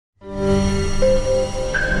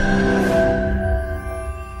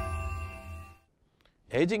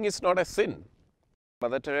Aging is not a sin.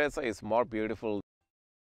 Mother Teresa is more beautiful.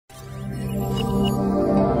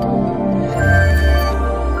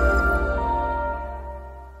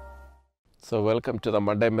 So welcome to the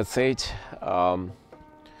Monday message.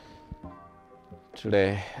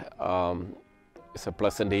 Today it's a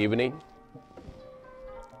pleasant evening,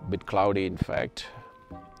 a bit cloudy in fact,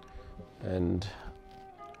 and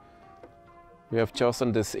we have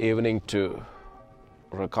chosen this evening to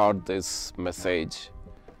record this message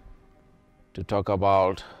to talk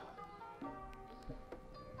about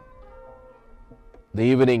the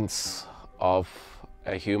evenings of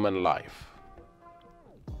a human life,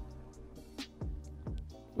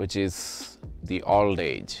 which is the old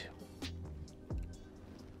age.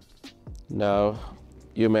 Now,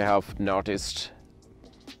 you may have noticed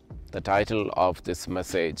the title of this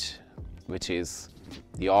message, which is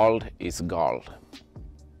 "The Old is Gold."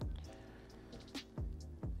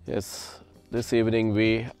 Yes, this evening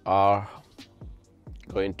we are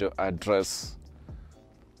going to address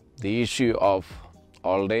the issue of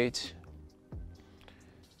old age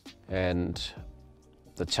and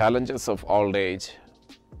the challenges of old age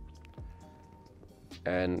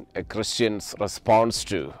and a Christian's response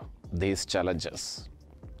to these challenges.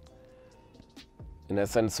 In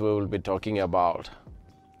essence, we will be talking about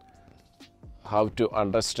how to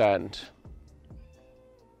understand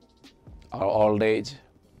our old age,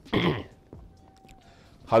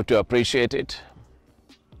 how to appreciate it,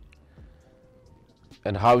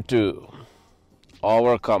 and how to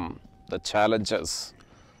overcome the challenges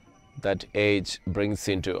that age brings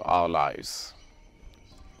into our lives.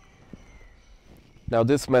 Now,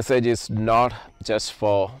 this message is not just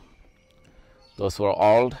for those who are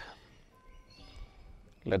old.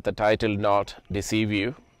 Let the title not deceive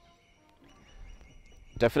you.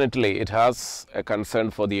 Definitely, it has a concern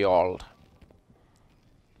for the old,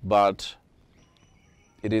 but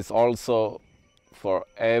it is also for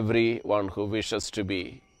everyone who wishes to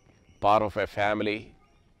be part of a family.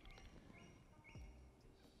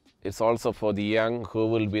 It's also for the young who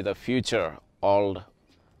will be the future old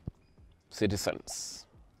citizens.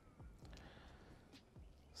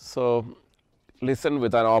 So, listen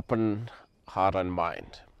with an open heart and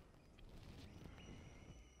mind.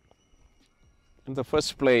 In the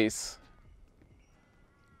first place,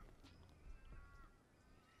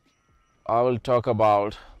 I will talk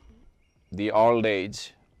about the old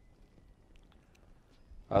age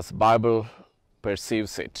as Bible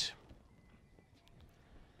perceives it.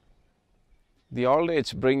 The old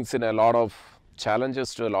age brings in a lot of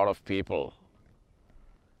challenges to a lot of people.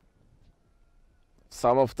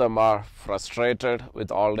 Some of them are frustrated with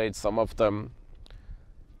old age. Some of them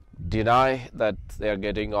deny that they are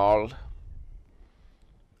getting old.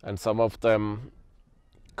 And some of them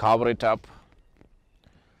cover it up.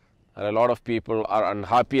 And a lot of people are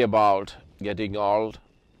unhappy about getting old.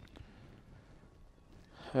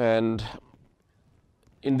 And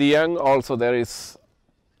in the young also there is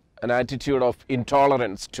an attitude of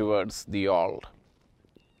intolerance towards the old.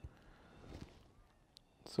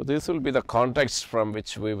 So this will be the context from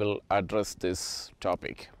which we will address this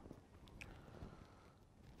topic.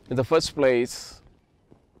 In the first place,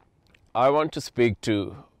 I want to speak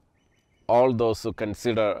to all those who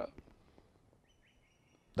consider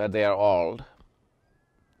that they are old.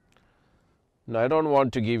 Now, I don't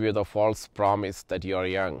want to give you the false promise that you are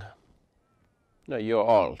young. No, you are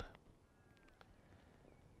old.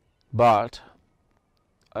 But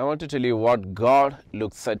I want to tell you what God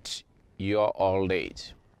looks at your old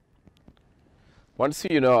age. Once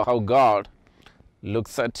you know how God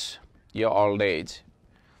looks at your old age,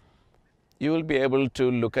 you will be able to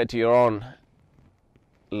look at your own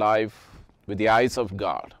life with the eyes of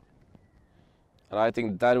God. And I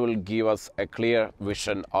think that will give us a clear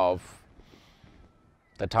vision of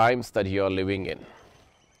the times that you are living in.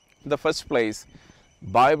 In the first place,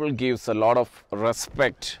 Bible gives a lot of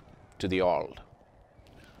respect to the old.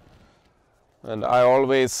 And I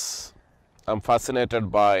always am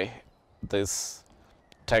fascinated by this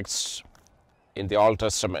text in the Old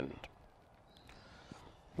Testament,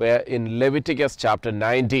 where in Leviticus chapter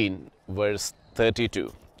 19, verse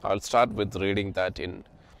 32, I'll start with reading that in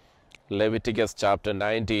Leviticus chapter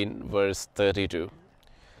 19, verse 32.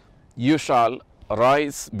 You shall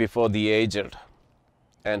rise before the aged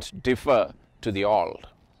and defer to the old,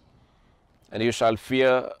 and you shall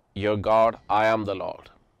fear your God, I am the Lord.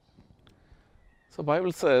 So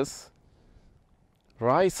Bible says,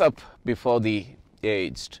 rise up before the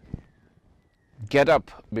aged, get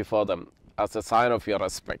up before them as a sign of your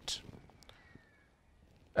respect.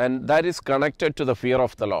 And that is connected to the fear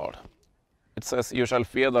of the Lord. It says, you shall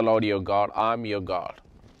fear the Lord your God, I am your God.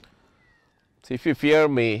 So if you fear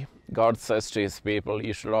me, God says to his people,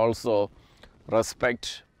 you should also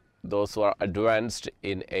respect those who are advanced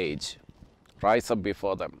in age. Rise up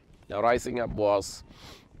before them. Now, rising up was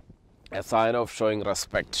a sign of showing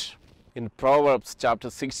respect. In Proverbs chapter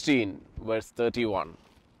 16, verse 31.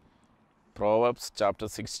 Proverbs chapter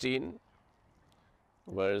 16,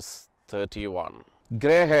 verse 31.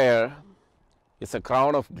 Gray hair is a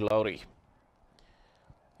crown of glory.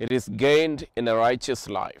 It is gained in a righteous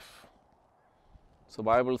life. So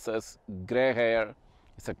Bible says gray hair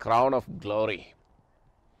is a crown of glory.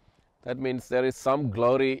 That means there is some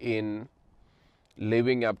glory in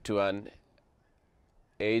living up to an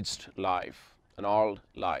aged life, an old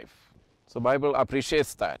life. So Bible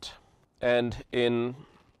appreciates that. And in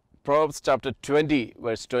Proverbs chapter 20,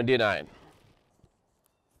 verse 29,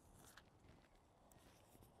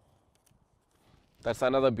 that's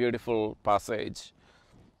another beautiful passage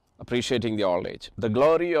appreciating the old age. The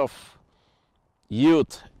glory of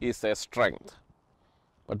youth is their strength,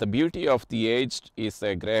 but the beauty of the aged is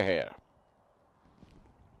their gray hair.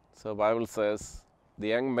 So Bible says the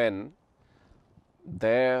young men,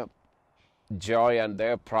 their joy and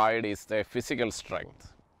their pride is their physical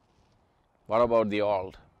strength. What about the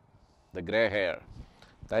old? The gray hair.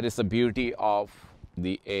 That is the beauty of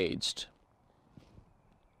the aged.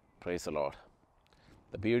 Praise the Lord.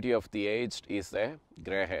 The beauty of the aged is the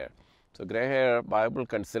gray hair. So gray hair, Bible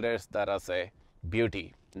considers that as a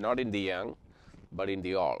beauty, not in the young, but in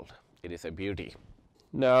the old. It is a beauty.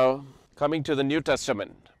 Now, coming to the New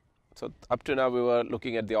Testament. So up to now we were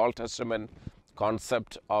looking at the Old Testament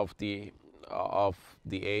concept of the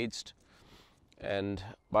aged, and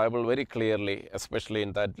Bible very clearly, especially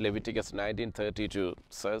in that Leviticus 19:32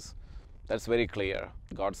 says, that's very clear,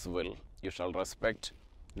 God's will. You shall respect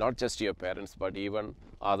not just your parents, but even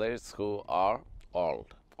others who are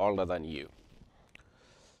older than you.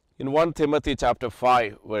 In 1 Timothy chapter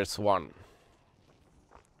 5, verse 1,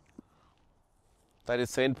 that is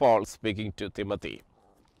St. Paul speaking to Timothy.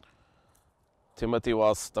 Timothy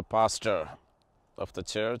was the pastor of the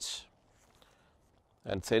church,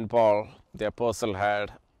 and St. Paul, the apostle,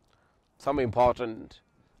 had some important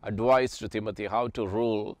advice to Timothy how to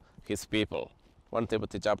rule his people. 1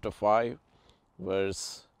 Timothy chapter 5,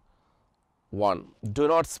 verse 1. Do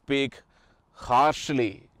not speak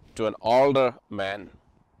harshly to an older man.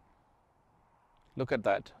 Look at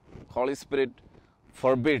that. Holy Spirit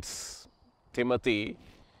forbids Timothy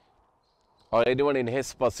or anyone in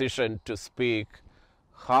his position to speak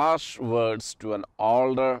harsh words to an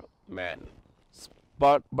older man.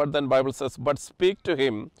 But then Bible says, but speak to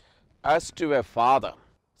him as to a father.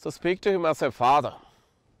 So speak to him as a father.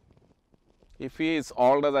 If he is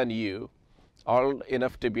older than you, old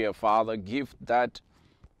enough to be a father, give that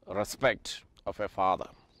respect of a father.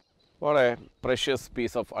 What a precious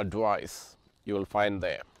piece of advice you will find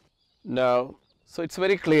there. Now, so it's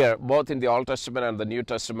very clear both in the Old Testament and the New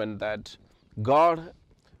Testament that God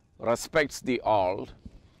respects the old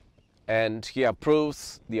and he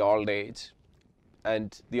approves the old age,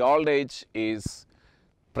 and the old age is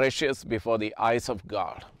precious before the eyes of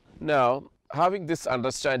God. Now, having this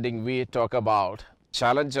understanding, we talk about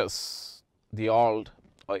challenges the old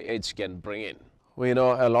age can bring in. We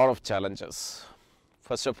know a lot of challenges.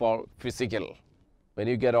 First of all, physical. When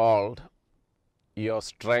you get old, your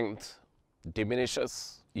strength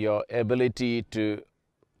diminishes, your ability to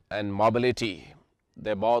and mobility,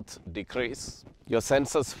 they both decrease. Your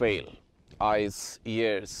senses fail, eyes,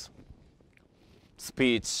 ears,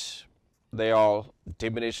 speech, they all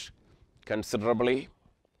diminish considerably.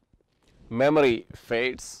 Memory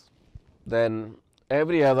fades. Then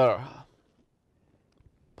every other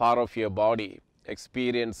part of your body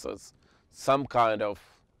experiences some kind of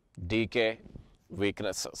decay,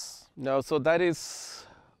 weaknesses. Now, so that is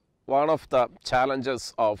one of the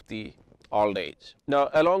challenges of the old age. Now,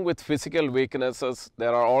 along with physical weaknesses,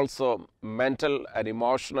 there are also mental and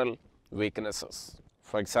emotional weaknesses.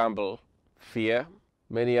 For example, fear.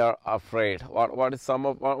 Many are afraid. What is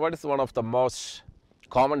one of the most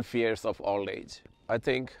common fears of old age? I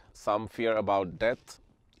think some fear about death.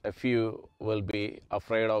 A few will be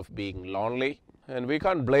afraid of being lonely. And we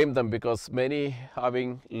can't blame them, because many,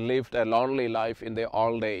 having lived a lonely life in their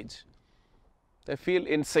old age, they feel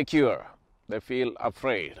insecure. They feel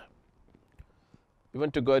afraid. Even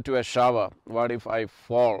to go to a shower, what if I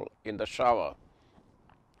fall in the shower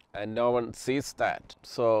and no one sees that?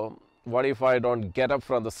 So what if I don't get up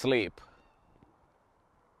from the sleep?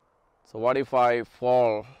 So what if I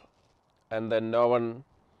fall and then no one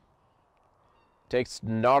takes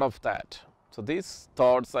note of that? So these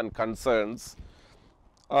thoughts and concerns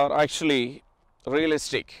are actually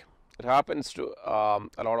realistic. It happens to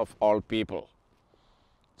a lot of old people.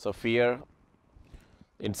 So fear,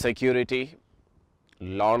 insecurity,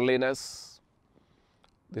 loneliness,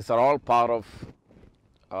 these are all part of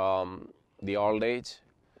the old age,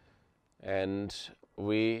 and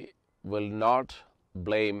we will not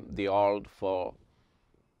blame the old for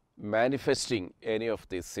manifesting any of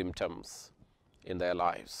these symptoms in their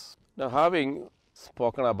lives. Now, having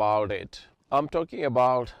spoken about it, I'm talking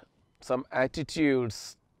about some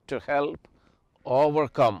attitudes to help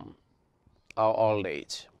overcome our old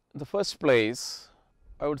age. In the first place,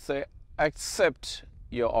 I would say accept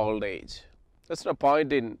your old age. There's no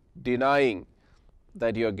point in denying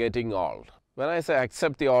that you're getting old. When I say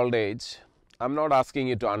accept the old age, I'm not asking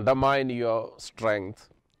you to undermine your strength.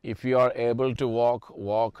 If you are able to walk,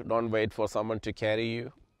 walk. Don't wait for someone to carry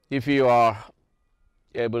you. If you are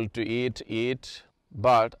able to eat, eat.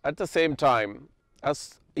 But at the same time,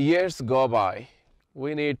 as years go by,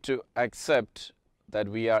 we need to accept that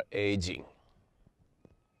we are aging.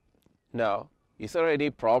 Now, is there any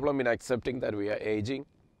problem in accepting that we are aging?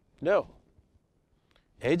 No.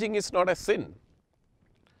 Aging is not a sin.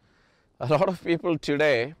 A lot of people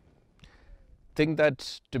today think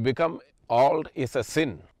that to become old is a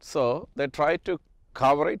sin. So they try to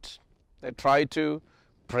cover it, they try to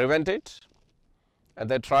prevent it, and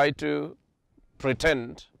they try to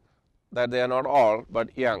pretend that they are not old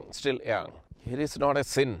but young, still young. It is not a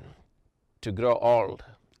sin to grow old.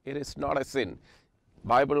 It is not a sin.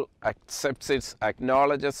 Bible accepts it,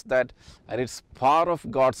 acknowledges that, and it's part of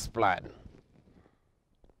God's plan.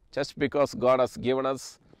 Just because God has given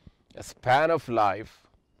us a span of life,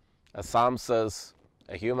 as Psalm says,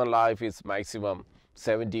 a human life is maximum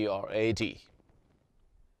 70 or 80.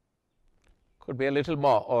 Could be a little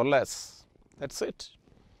more or less. That's it.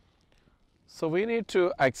 So we need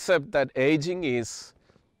to accept that aging is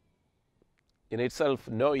in itself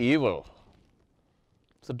no evil.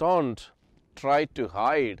 So don't try to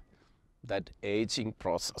hide that aging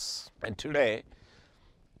process. And today,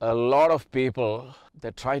 a lot of people,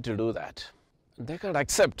 they try to do that. They can't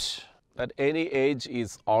accept that any age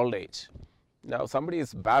is old age. Now, somebody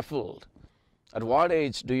is baffled. At what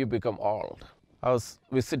age do you become old? I was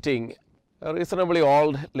visiting a reasonably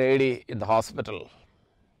old lady in the hospital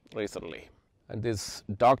recently. And this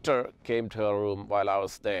doctor came to her room while I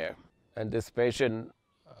was there. And this patient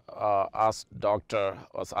was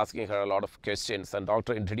asking her a lot of questions. And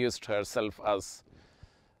doctor introduced herself as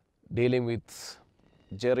dealing with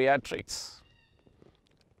geriatrics.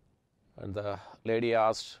 And the lady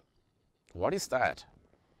asked, "What is that?"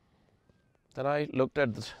 Then I looked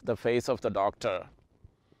at the face of the doctor,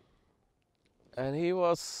 and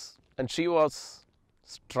she was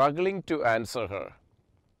struggling to answer her.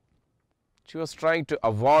 She was trying to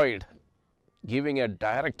avoid giving a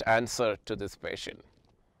direct answer to this patient.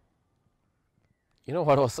 You know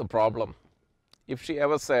what was the problem? If she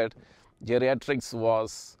ever said geriatrics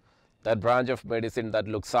was that branch of medicine that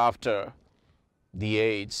looks after the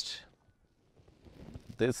aged,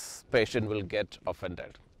 this patient will get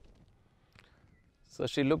offended. So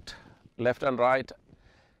she looked left and right,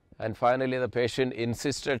 and finally the patient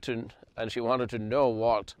insisted and she wanted to know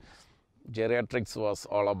what geriatrics was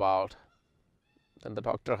all about. Then the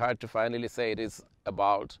doctor had to finally say it is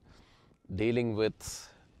about dealing with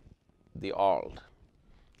the old.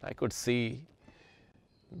 I could see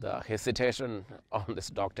the hesitation on this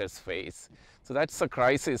doctor's face. So that's the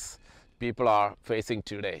crisis people are facing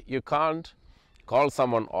today. You can't call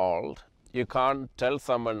someone old. You can't tell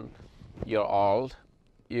someone you're old.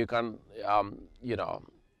 You can,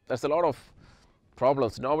 there's a lot of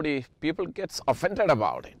problems. People gets offended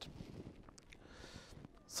about it.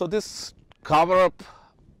 So this cover-up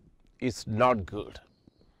is not good.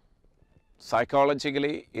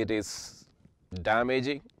 Psychologically, it is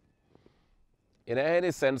damaging. In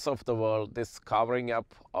any sense of the word, this covering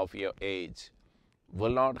up of your age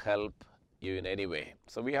will not help you in any way.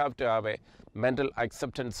 So we have to have a mental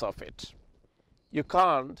acceptance of it. You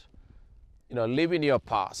can't, live in your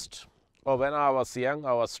past. Oh, when I was young,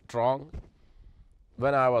 I was strong.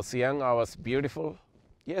 When I was young, I was beautiful.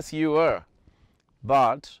 Yes, you were.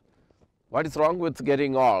 But what is wrong with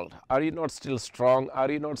getting old? Are you not still strong?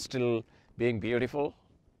 Are you not still being beautiful?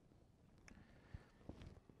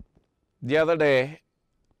 The other day,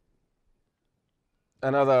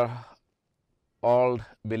 another old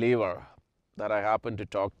believer that I happened to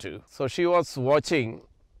talk to. So she was watching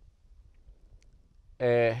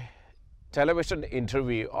a television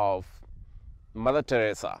interview of Mother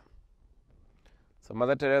Teresa. So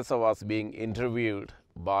Mother Teresa was being interviewed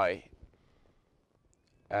by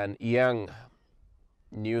an young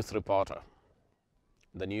news reporter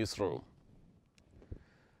in the newsroom.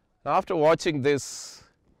 After watching this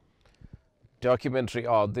documentary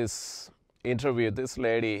or this interview, this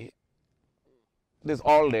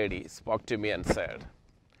old lady spoke to me and said,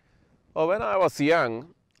 "Oh, when I was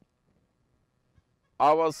young,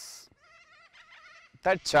 I was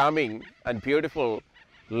that charming and beautiful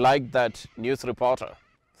like that news reporter."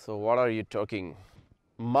 So what are you talking?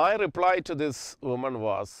 My reply to this woman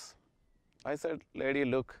was, I said, "Lady,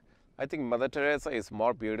 look, I think Mother Teresa is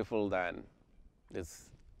more beautiful than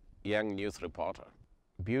this young news reporter.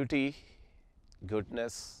 Beauty,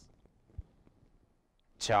 goodness,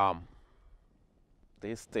 charm,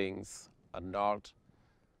 these things are not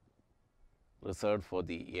reserved for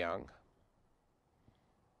the young,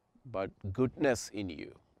 but goodness in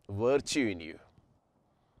you, virtue in you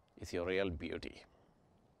is your real beauty."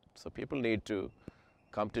 So people need to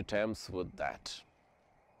come to terms with that.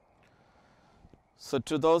 So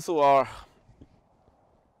to those who are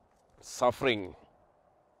suffering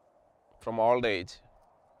from old age,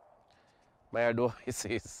 my advice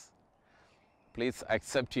is, please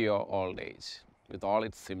accept your old age with all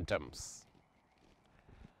its symptoms.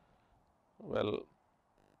 Well,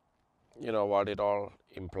 you know what it all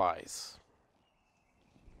implies.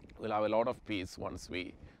 We'll have a lot of peace once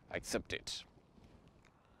we accept it.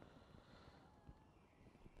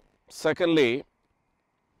 Secondly,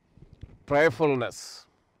 prayerfulness.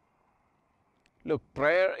 Look,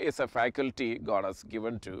 prayer is a faculty God has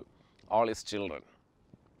given to all His children.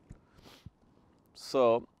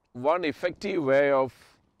 So, one effective way of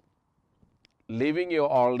living your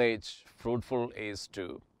old age fruitful is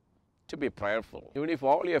to be prayerful. Even if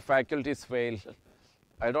all your faculties fail,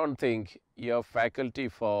 I don't think your faculty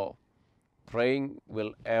for praying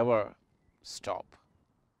will ever stop.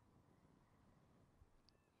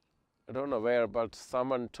 I don't know where, but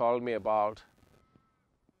someone told me about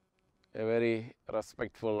a very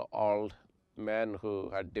respectful old man who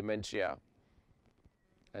had dementia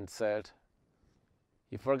and said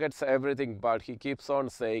he forgets everything, but he keeps on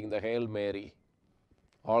saying the Hail Mary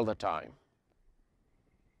all the time.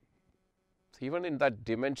 So even in that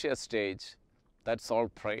dementia stage, that's all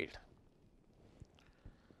prayed.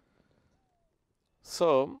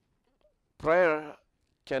 So prayer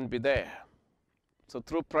can be there. So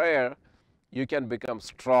through prayer, you can become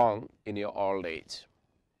strong in your old age.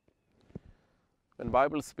 When the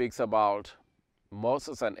Bible speaks about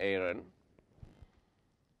Moses and Aaron,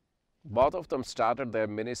 both of them started their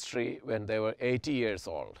ministry when they were 80 years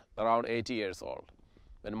old, around 80 years old.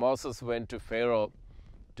 When Moses went to Pharaoh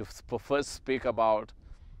to first speak about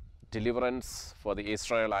deliverance for the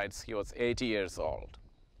Israelites, he was 80 years old.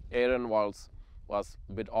 Aaron was a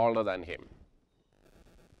bit older than him.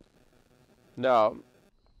 Now,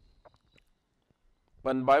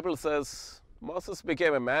 when the Bible says Moses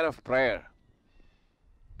became a man of prayer,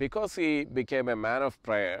 because he became a man of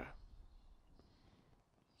prayer,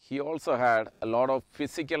 he also had a lot of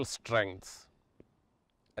physical strength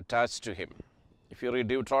attached to him. If you read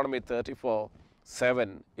Deuteronomy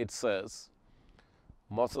 34:7, it says,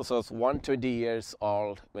 Moses was 120 years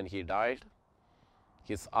old when he died.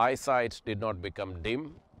 His eyesight did not become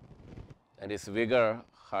dim, and his vigor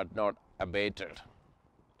had not abated,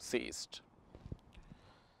 ceased.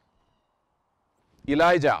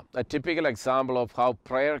 Elijah, a typical example of how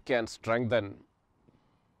prayer can strengthen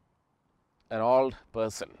an old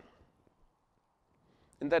person.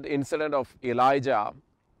 In that incident of Elijah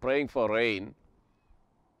praying for rain,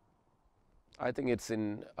 I think it's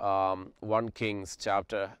in 1 Kings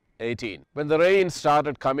chapter 18. When the rain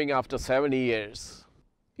started coming after 70 years,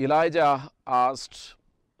 Elijah asked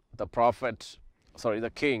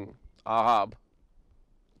the king Ahab,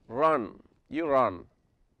 "Run, you run,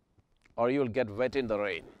 or you will get wet in the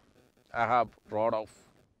rain." Ahab rode off.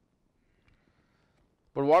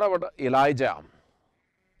 But what about Elijah?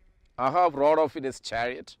 Ahab rode off in his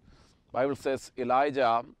chariot. Bible says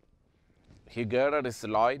Elijah, he girded his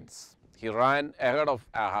loins, he ran ahead of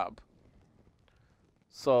Ahab.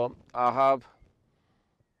 So Ahab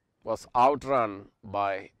was outrun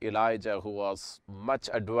by Elijah, who was much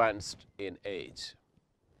advanced in age.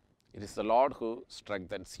 It is the Lord who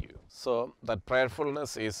strengthens you. So that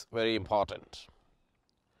prayerfulness is very important.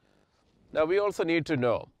 Now we also need to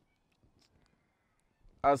know,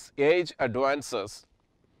 as age advances,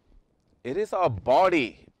 it is our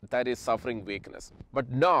body that is suffering weakness, but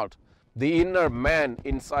not the inner man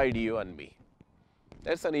inside you and me.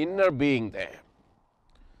 There's an inner being there.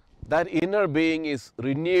 That inner being is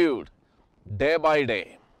renewed day by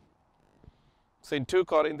day. So in 2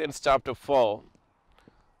 Corinthians chapter 4,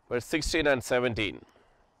 verse 16 and 17.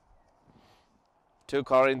 2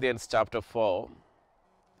 Corinthians chapter 4,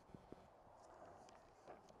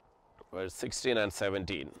 verse 16 and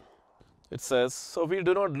 17. It says, so we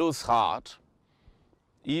do not lose heart,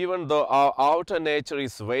 even though our outer nature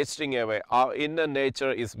is wasting away, our inner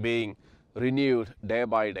nature is being renewed day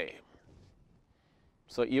by day.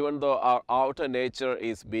 So even though our outer nature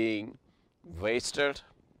is being wasting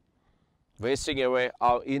away,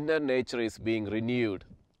 our inner nature is being renewed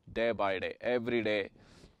day by day. Every day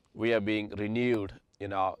we are being renewed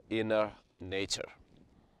in our inner nature.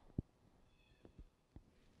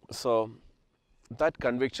 So that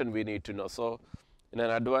conviction we need to know. So in an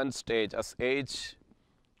advanced stage, as age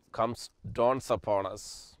dawns upon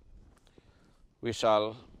us, we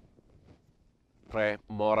shall pray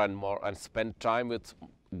more and more and spend time with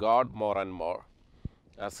God more and more.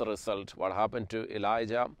 As a result, what happened to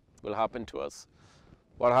Elijah will happen to us.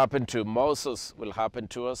 What happened to Moses will happen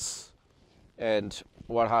to us. And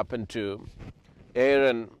what happened to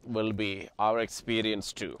Aaron will be our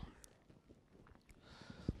experience too.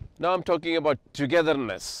 Now I'm talking about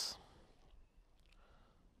togetherness.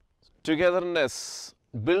 Togetherness,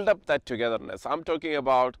 build up that togetherness. I'm talking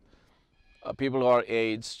about people who are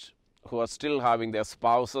aged, who are still having their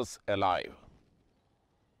spouses alive.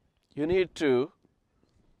 You need to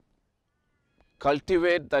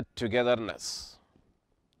cultivate that togetherness,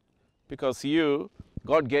 because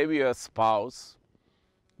God gave you a spouse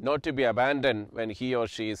not to be abandoned when he or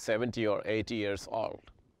she is 70 or 80 years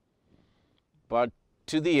old, but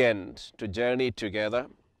to the end, to journey together,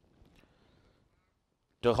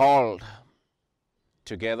 to hold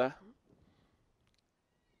together.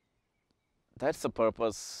 That's the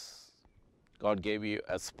purpose God gave you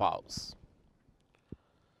a spouse.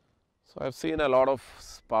 So I've seen a lot of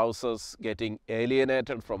spouses getting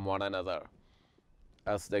alienated from one another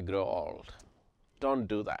as they grow old. Don't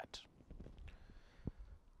do that.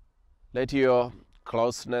 Let your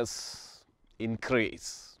closeness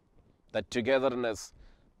increase, that togetherness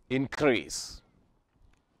increase.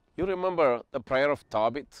 You remember the prayer of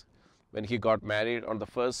Tobit when he got married. On the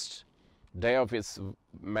first day of his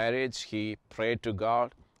marriage, he prayed to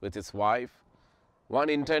God with his wife. One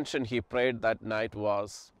intention he prayed that night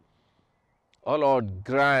was, "O Lord,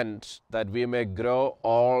 grant that we may grow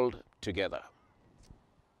old together."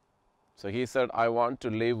 So he said, I want to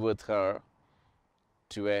live with her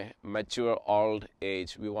to a mature old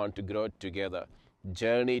age. We want to grow together,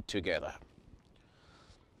 journey together.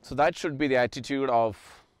 So that should be the attitude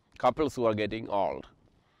of couples who are getting old.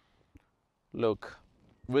 Look,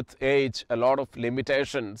 with age, a lot of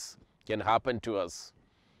limitations can happen to us.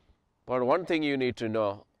 But one thing you need to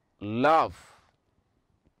know, love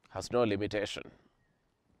has no limitation.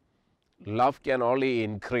 Love can only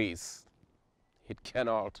increase. It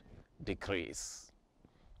cannot decrease.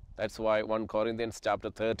 That's why 1 Corinthians chapter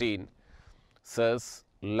 13 says,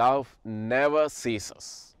 love never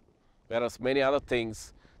ceases. Whereas many other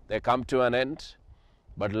things, they come to an end,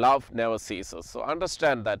 but love never ceases. So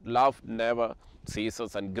understand that love never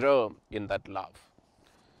ceases and grow in that love.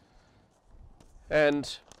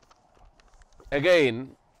 And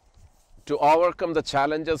again, to overcome the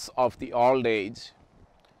challenges of the old age,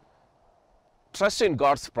 trust in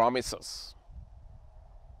God's promises.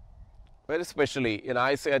 Very especially in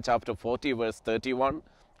Isaiah chapter 40 verse 31,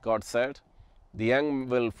 God said, the young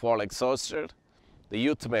will fall exhausted, the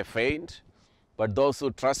youth may faint, but those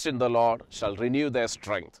who trust in the Lord shall renew their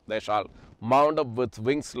strength. They shall mount up with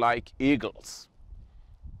wings like eagles.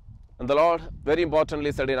 And the Lord very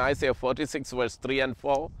importantly said in Isaiah 46 verse 3 and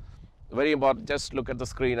 4, very important, just look at the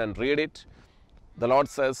screen and read it. The Lord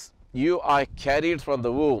says, you are carried from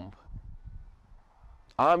the womb.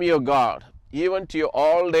 I am your God. Even to your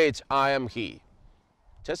old age, I am He.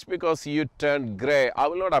 Just because you turned gray, I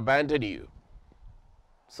will not abandon you.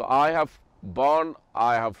 So I have borne,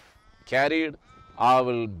 I have carried, I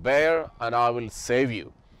will bear, and I will save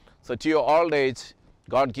you. So to your old age,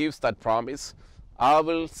 God gives that promise. I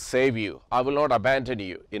will save you. I will not abandon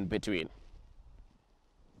you in between.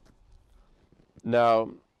 Now,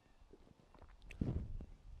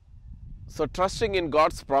 so trusting in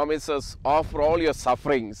God's promises, offer all your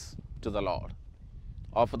sufferings to the Lord.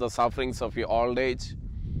 Offer the sufferings of your old age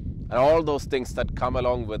and all those things that come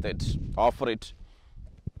along with it. Offer it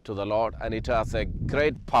to the Lord, and it has a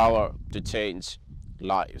great power to change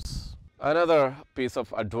lives. Another piece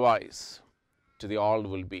of advice to the old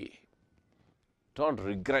will be, don't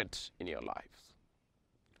regret in your life.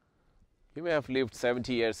 You may have lived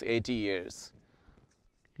 70 years, 80 years.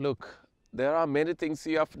 Look, there are many things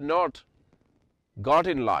you have not got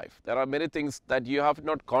in life. There are many things that you have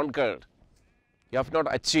not conquered, you have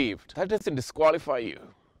not achieved. That doesn't disqualify you.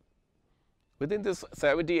 Within this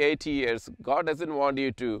 70, 80 years, God doesn't want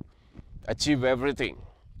you to achieve everything.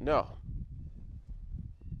 No.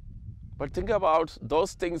 But think about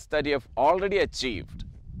those things that you have already achieved.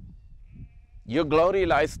 Your glory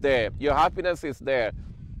lies there. Your happiness is there.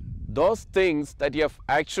 Those things that you have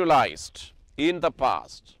actualized in the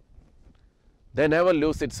past, they never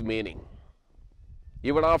lose its meaning,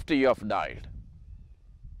 even after you have died.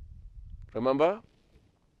 Remember?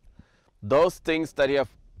 Those things that you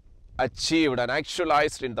have achieved and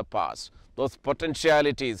actualized in the past, those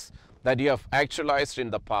potentialities that you have actualized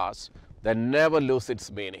in the past, they never lose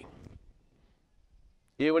its meaning,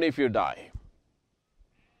 even if you die.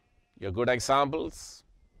 Your good examples,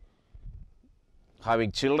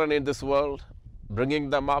 having children in this world,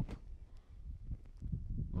 bringing them up,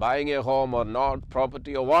 buying a home or not,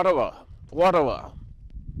 property or whatever.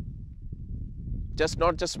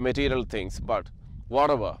 Not just material things, but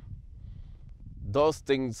whatever. Those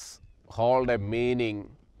things hold a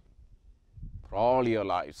meaning for all your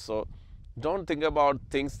life. So don't think about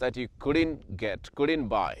things that you couldn't get, couldn't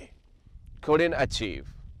buy, couldn't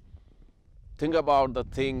achieve. Think about the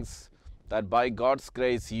things that by God's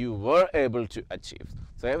grace you were able to achieve.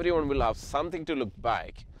 So everyone will have something to look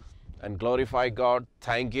back and glorify God,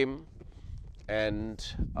 thank Him, and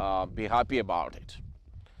be happy about it.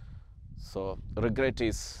 So regret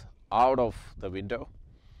is out of the window.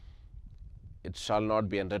 It shall not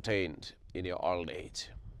be entertained in your old age.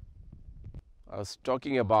 I was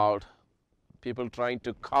talking about people trying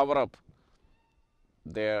to cover up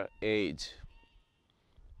their age.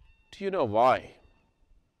 Do you know why?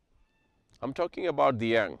 I'm talking about the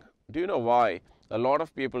young. Do you know why a lot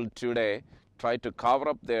of people today try to cover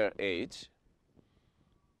up their age?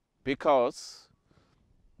 Because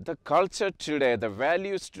the culture today, the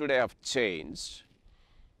values today have changed,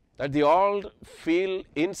 that they all feel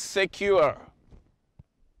insecure.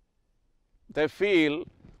 They feel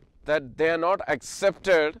that they are not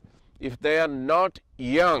accepted if they are not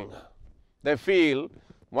young. They feel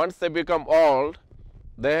once they become old,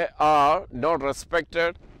 they are not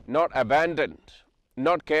respected, not abandoned,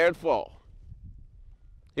 not cared for.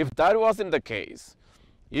 If that wasn't the case,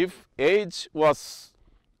 if age was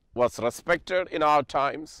respected in our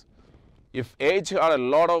times, if age had a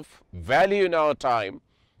lot of value in our time,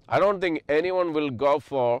 I don't think anyone will go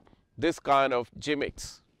for this kind of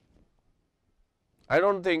gimmicks. I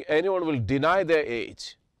don't think anyone will deny their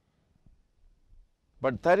age.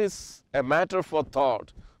 But that is a matter for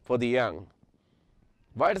thought for the young.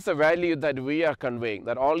 What is the value that we are conveying?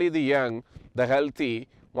 That only the young, the healthy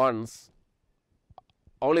ones,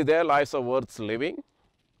 only their lives are worth living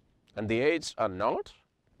and the aged are not?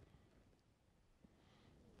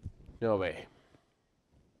 No way.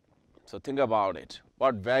 So think about it.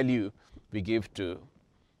 What value we give to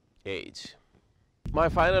age. My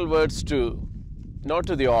final words not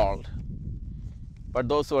to the old, but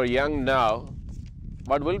those who are young now,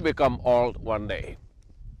 but will become old one day.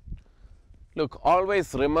 Look,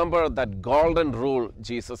 always remember that golden rule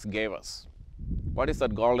Jesus gave us. What is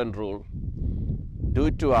that golden rule?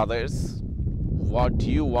 Do to others what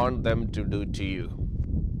you want them to do to you.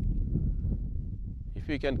 If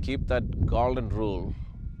you can keep that golden rule,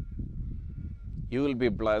 you will be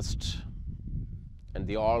blessed, and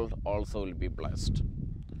the old also will be blessed.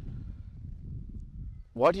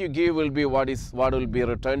 What you give will be what will be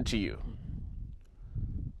returned to you.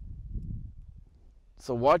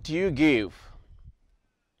 So what you give,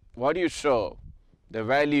 what you show, the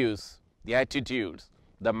values, the attitudes,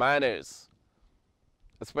 the manners,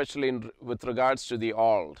 especially with regards to the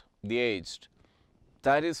old, the aged,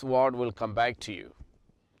 that is what will come back to you.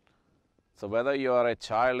 So whether you are a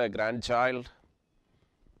child, a grandchild,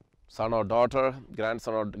 son or daughter,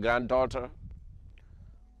 grandson or granddaughter,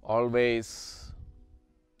 always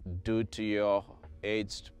do to your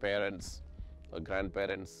aged parents or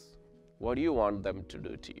grandparents what do you want them to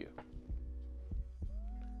do to you.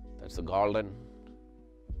 That's the golden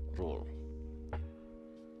rule.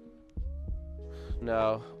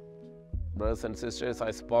 Now, brothers and sisters,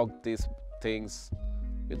 I spoke these things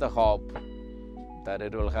with the hope that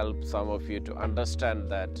it will help some of you to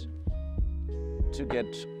understand that to get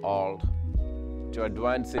old, to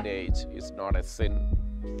advance in age is not a sin.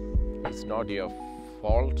 It's not your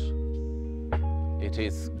fault. It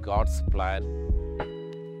is God's plan.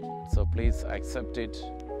 So please accept it,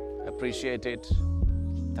 appreciate it,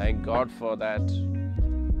 thank God for that,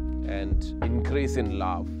 and increase in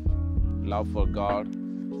love for God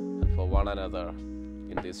and for one another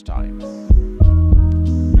in these times.